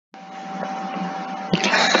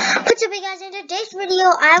What's up, you guys? In today's video,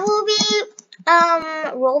 I will be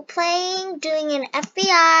role playing, doing an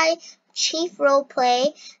FBI chief role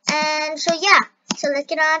play, and so yeah. So let's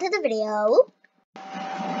get on to the video.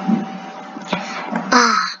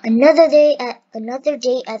 Another day at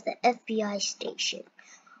the FBI station.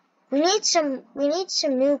 We need some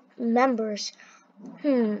new members.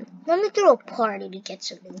 Let me throw a party to get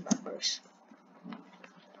some new members.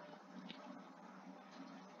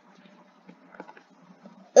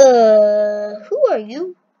 Who are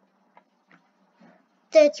you?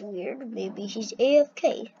 That's weird. Maybe he's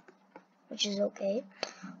AFK, which is okay.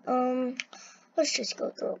 Let's just go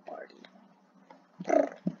throw a party.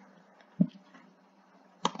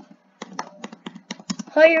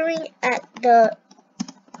 Hiring at the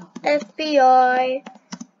FBI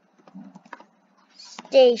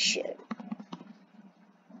station.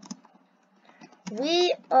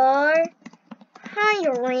 We are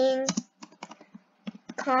hiring.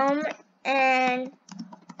 Come and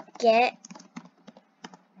get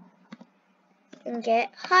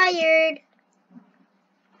hired.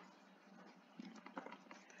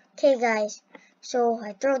 Okay, guys. So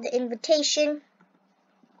I throw the invitation.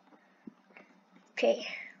 Okay,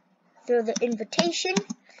 throw the invitation,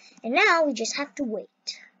 and now we just have to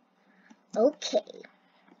wait. Okay.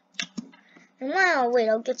 And while I wait,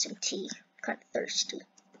 I'll get some tea. I'm kind of thirsty.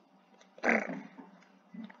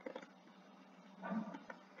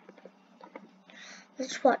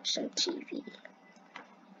 Let's watch some TV.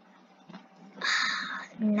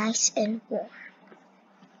 Nice and warm.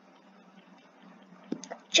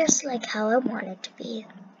 Just like how I want it to be.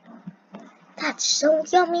 That's so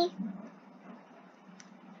yummy.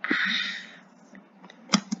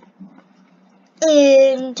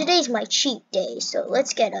 And today's my cheat day, so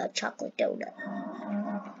let's get a chocolate donut.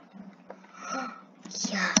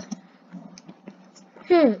 Yeah.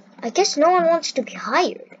 I guess no one wants to be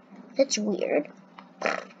hired. That's weird.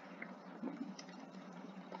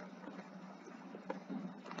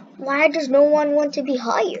 Why does no one want to be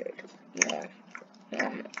hired?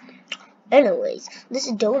 Anyways,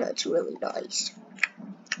 this donut's really nice.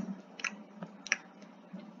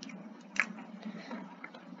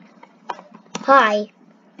 Hi.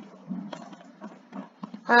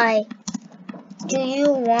 Do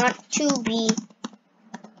you want to be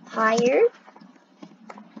hired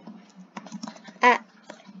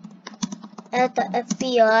at the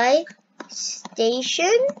FBI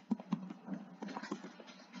station?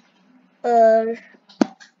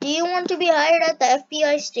 Do you want to be hired at the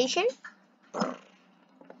FBI station?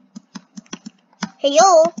 Hey,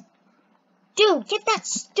 yo! Dude, get that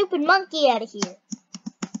stupid monkey out of here!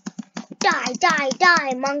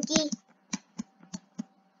 Die, monkey!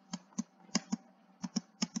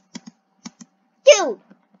 Dude!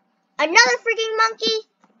 Another freaking monkey?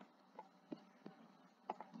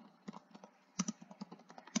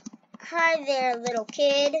 Hi there, little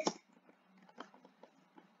kid.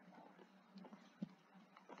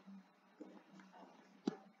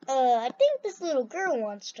 I think this little girl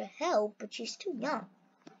wants to help, but she's too young.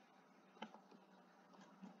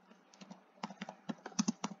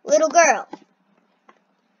 Little girl.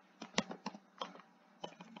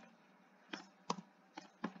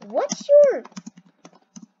 What's your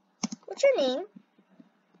name?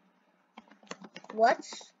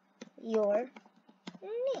 What's your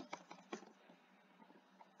name?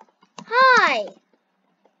 Hi.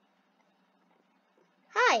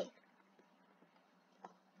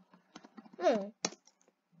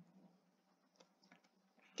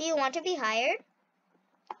 Do you want to be hired?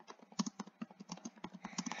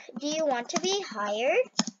 Do you want to be hired?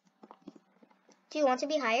 Do you want to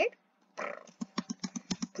be hired?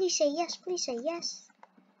 Please say yes, please say yes.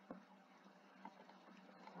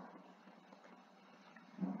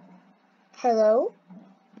 Hello?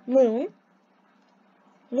 Moon?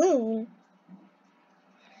 Moon?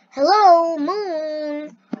 Hello,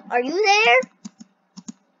 Moon? Are you there?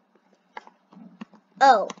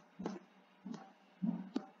 Oh.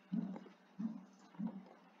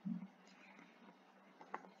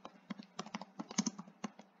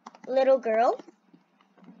 Little girl?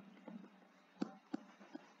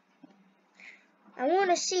 I want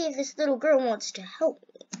to see if this little girl wants to help me.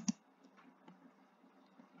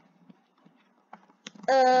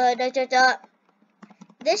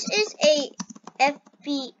 This is a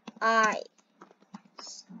FBI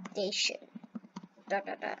station.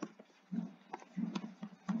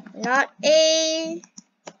 Not a...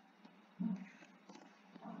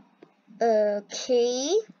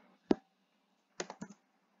 Okay.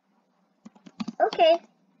 Okay.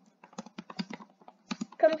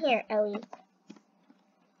 Come here, Ellie.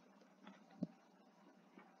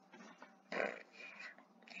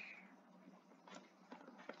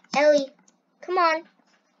 Ellie, come on.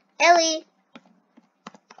 Ellie.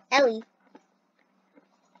 Ellie.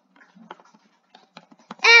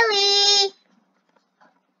 Ellie!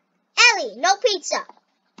 Ellie, no pizza.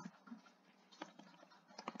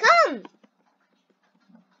 Come.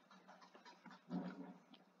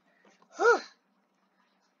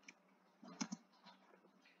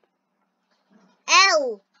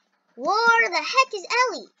 Elle. Where the heck is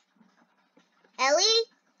Ellie? Ellie?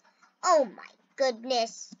 Oh my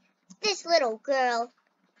goodness. This little girl.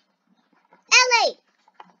 Ellie!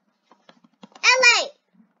 Ellie!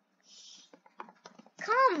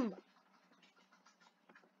 Come.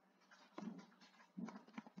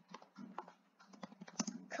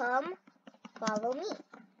 Come, follow me.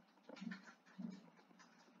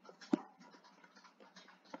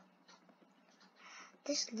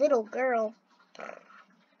 This little girl.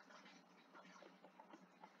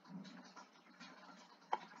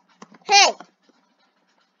 Hey!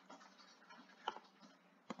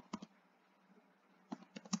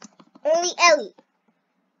 Only Ellie.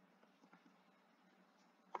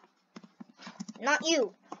 Not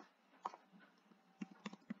you.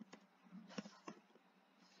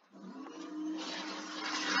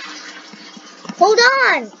 Hold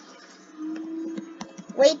on!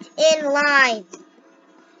 Wait in line.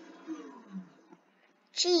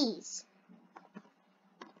 Jeez.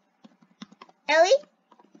 Ellie?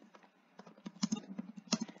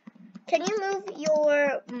 Can you move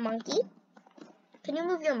your monkey? Can you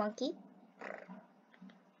move your monkey?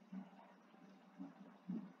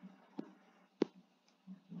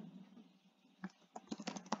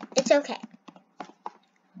 It's okay.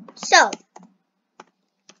 So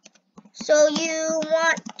you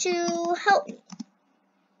want to help me?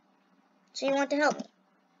 So you want to help me?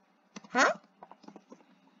 Huh?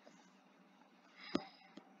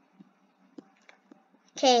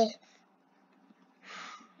 Okay.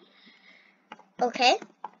 Okay.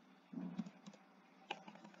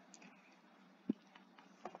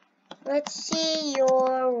 Let's see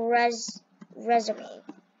your resume.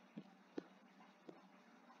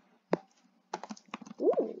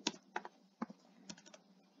 Ooh.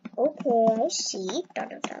 Okay, I see.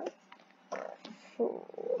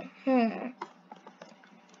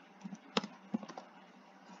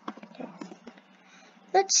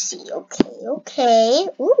 Let's see. Okay.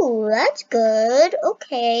 Ooh, that's good.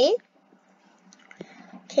 Okay.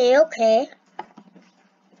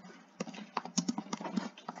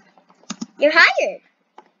 You're hired.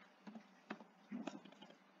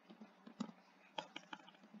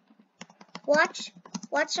 Watch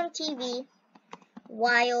some TV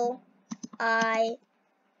while I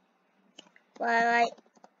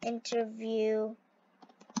interview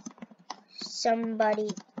somebody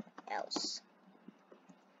else.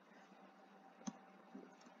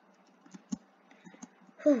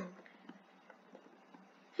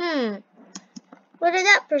 Where did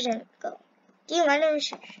that person go? Do you mind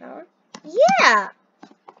if I shower? Yeah.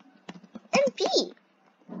 MP.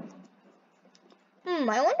 I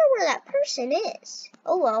wonder where that person is.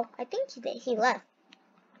 Oh well, I think he left.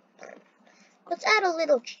 Let's add a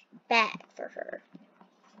little bag for her.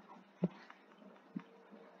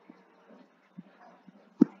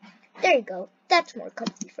 There you go. That's more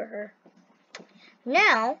comfy for her.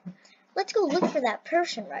 Now, let's go look for that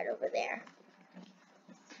person right over there.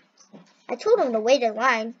 I told him to wait in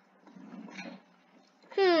line.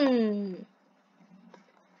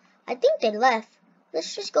 I think they left.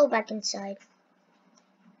 Let's just go back inside.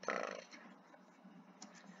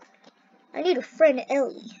 I need a friend,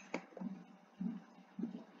 Ellie.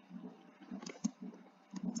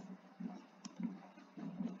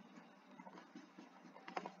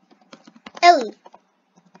 Ellie,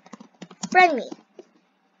 friend me.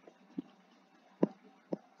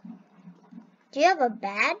 Do you have a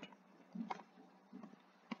badge?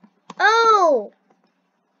 Oh!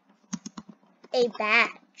 A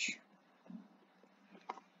badge.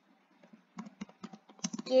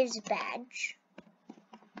 Gives badge.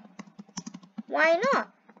 Why not?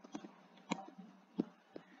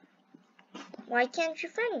 Why can't you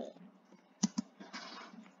friend me?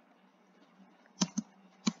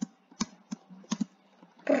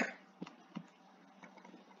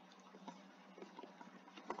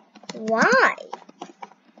 Why?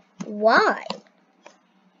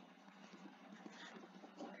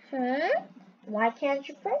 Why can't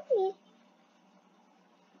you friend me?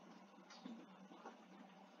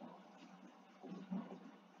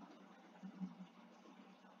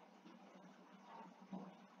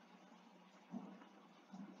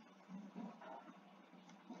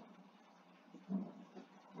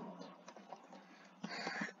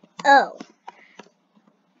 Oh.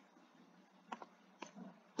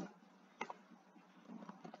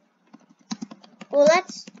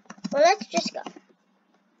 Well, let's just go.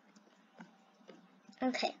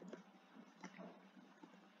 Okay.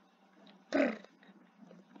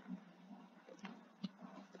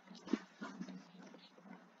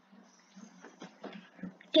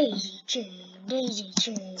 Daisy chain, daisy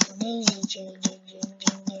chain, daisy chain,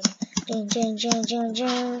 chain, chain, chain, chain,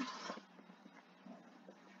 chain.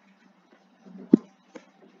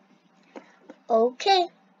 Okay.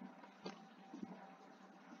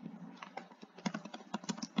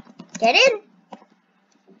 Get in.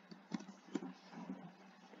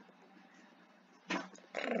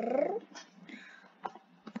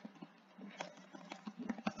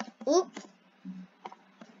 Oop.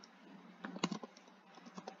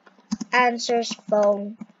 Answers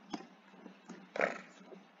phone.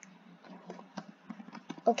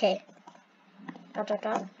 Okay. Dot, dot,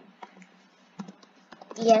 dot.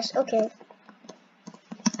 Yes, okay.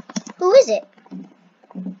 Who is it?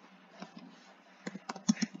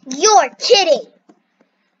 You're kidding!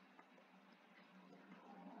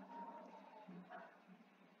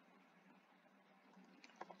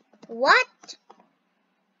 What?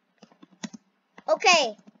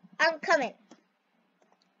 Okay, I'm coming.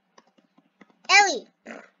 Ellie!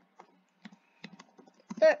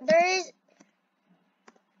 There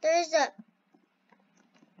is a...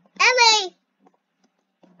 Ellie!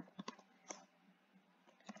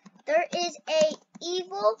 There is a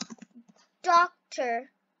evil doctor.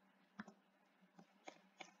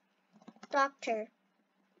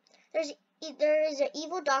 There is an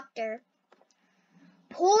evil doctor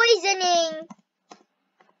poisoning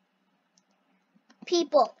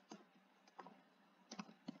people.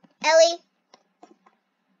 Ellie,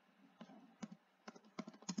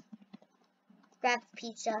 grab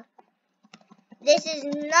pizza. This is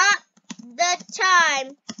not the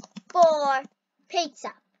time for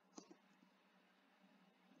pizza.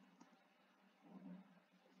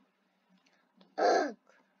 Ugh.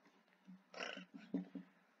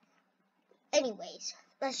 Anyways,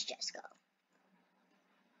 let's just go.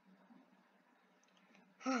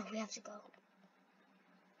 Oh, we have to go.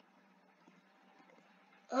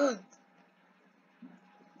 Ugh.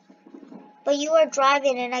 But you are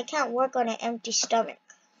driving and I can't work on an empty stomach.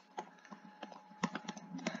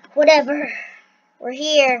 Whatever. We're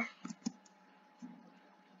here.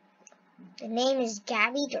 The name is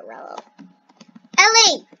Gabby Dorello.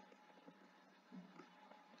 Ellie!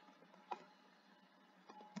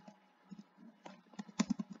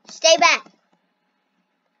 Stay back.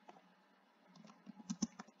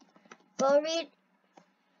 Go read.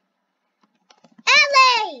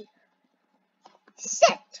 Ellie!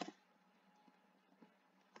 Sit.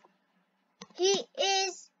 He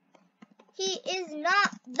is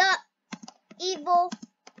not the evil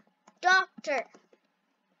doctor.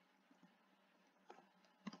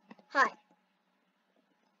 Hi.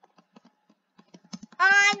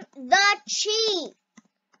 I'm the chief.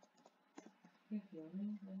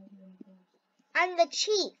 I'm the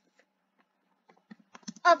chief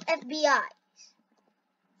of FBI.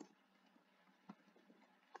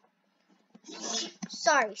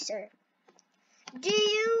 Sorry, sir. Do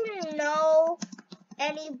you know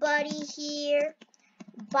anybody here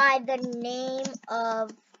by the name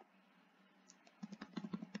of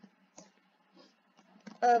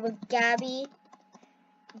Gabby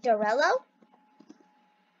Dorello?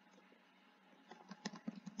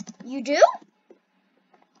 You do?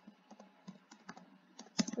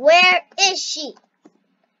 Where is she?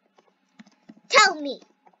 Tell me.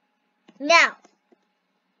 Now.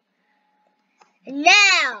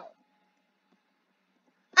 Now.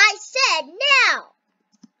 I said now.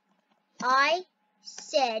 I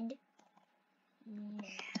said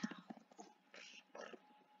now.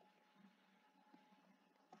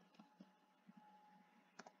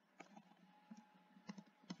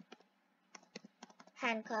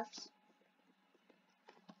 Handcuffs.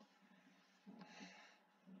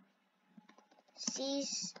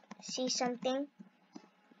 See something?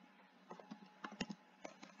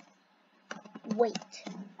 Wait.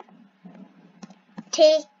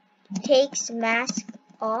 Takes mask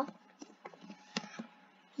off.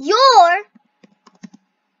 You're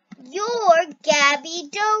Gabby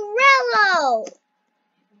Dorello.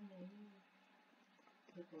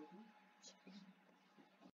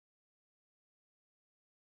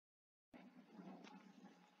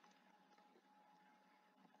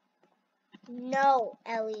 No,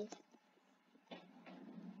 Ellie.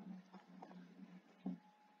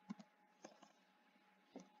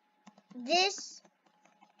 This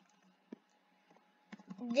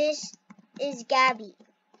is Gabby.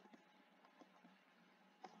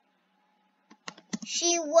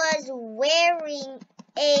 She was wearing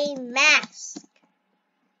a mask.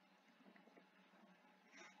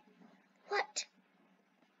 What?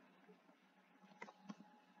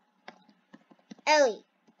 Ellie. ...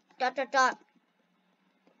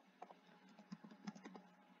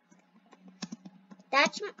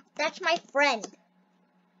 That's my friend.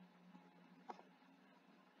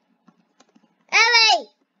 Ellie!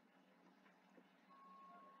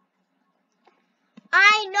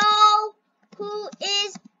 I know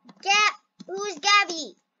who's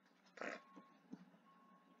Gabby.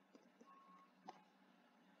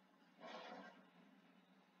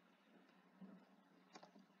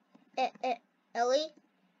 Ellie?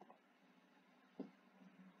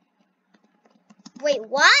 Wait,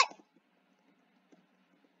 what?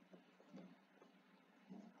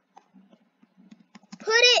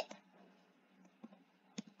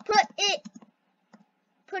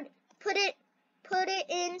 Put it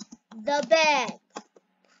in the bag.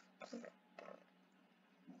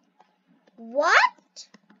 What?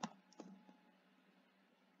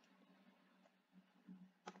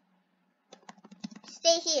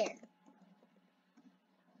 Stay here.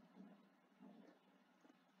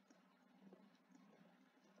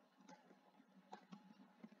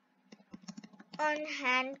 On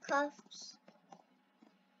handcuffs.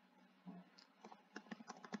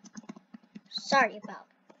 Sorry about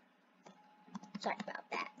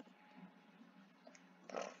that.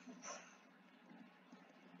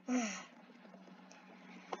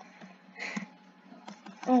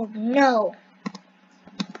 Oh no.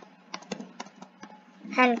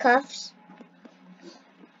 Handcuffs.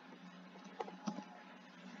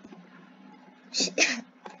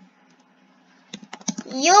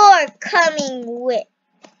 You're coming with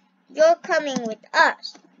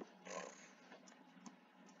us.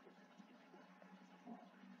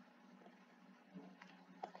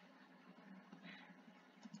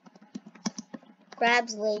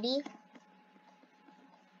 Grabs lady.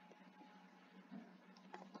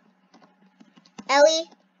 Ellie.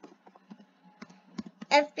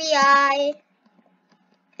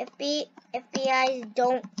 FBI's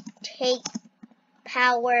don't take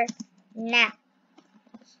power now.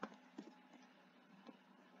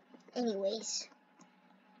 Anyways.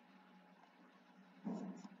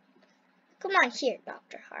 Come on here,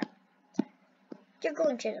 Dr. Hart. You're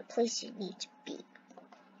going to the place you need to be.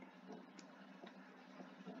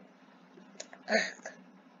 Ugh.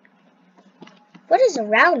 What is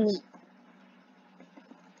around me?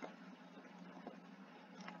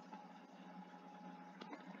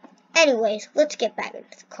 Anyways, let's get back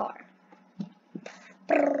into the car.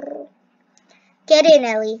 Get in,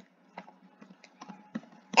 Ellie.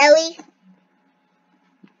 Ellie?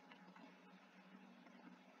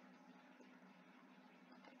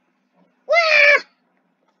 Wah!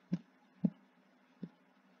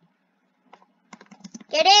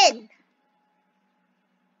 Get in!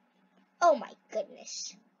 Oh my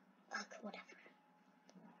goodness. Ugh, whatever.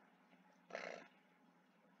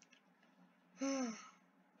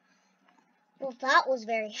 Well, that was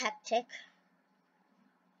very hectic.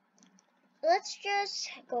 Let's just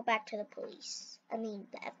go back to the police. I mean,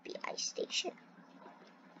 the FBI station.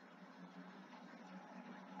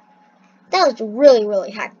 That was really,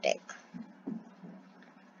 really hectic.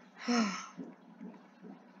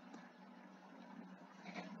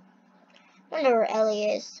 Wonder where Ellie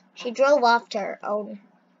is. She drove off to her own.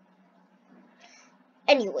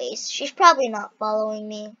 Anyways, she's probably not following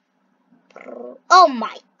me. Oh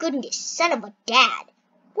my goodness, son of a dad.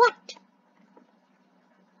 What?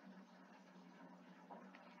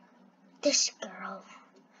 This girl.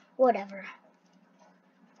 Whatever.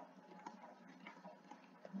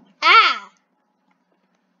 Ah!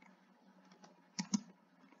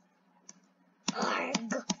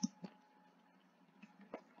 Arg.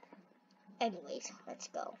 Anyways, let's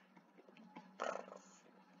go.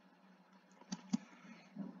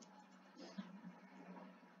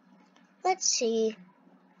 Let's see.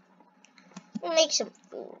 We'll make some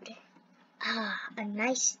food. Ah, a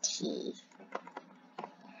nice tea.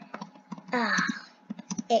 Ah,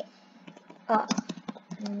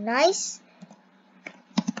 nice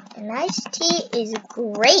tea is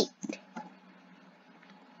great.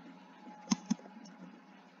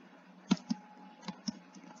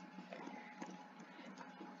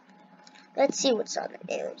 Let's see what's on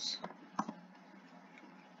the news.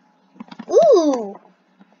 Ooh!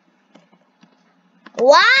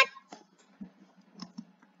 What?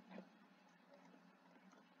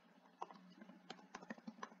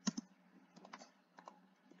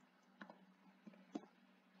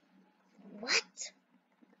 What?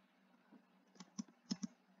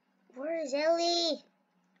 Where is Ellie?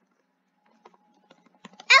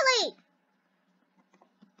 Ellie!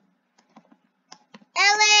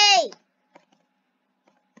 Ellie!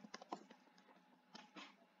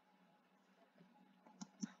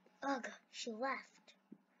 Ugh, she left.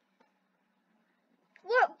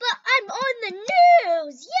 But I'm on the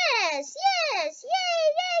news! Yes! Yes! Yay!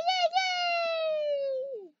 Yay! Yay!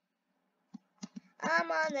 Yay!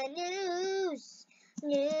 I'm on the news!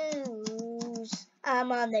 News!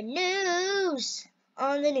 I'm on the news!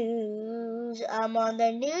 On the news! I'm on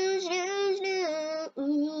the news! News!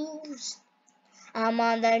 News! I'm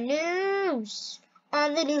on the news!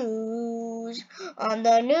 On the news! On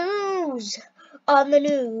the news! On the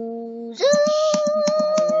news!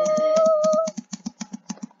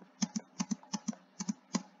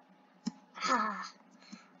 Ah,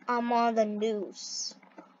 I'm on the news.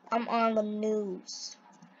 I'm on the news.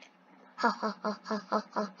 Ha ha ha ha ha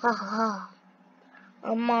ha ha ha.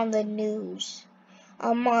 I'm on the news.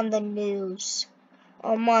 I'm on the news.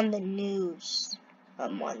 I'm on the news.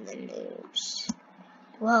 I'm on the news.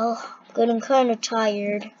 Well, I'm getting kind of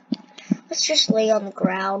tired. Let's just lay on the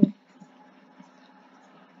ground.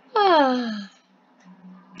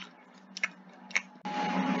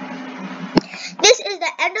 This is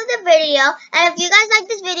the end of the video. And if you guys like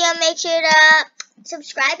this video, make sure to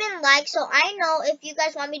subscribe and like so I know if you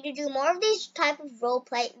guys want me to do more of these type of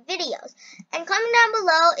roleplay videos. And comment down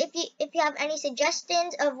below if you have any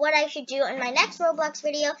suggestions of what I should do in my next Roblox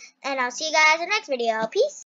video. And I'll see you guys in the next video. Peace.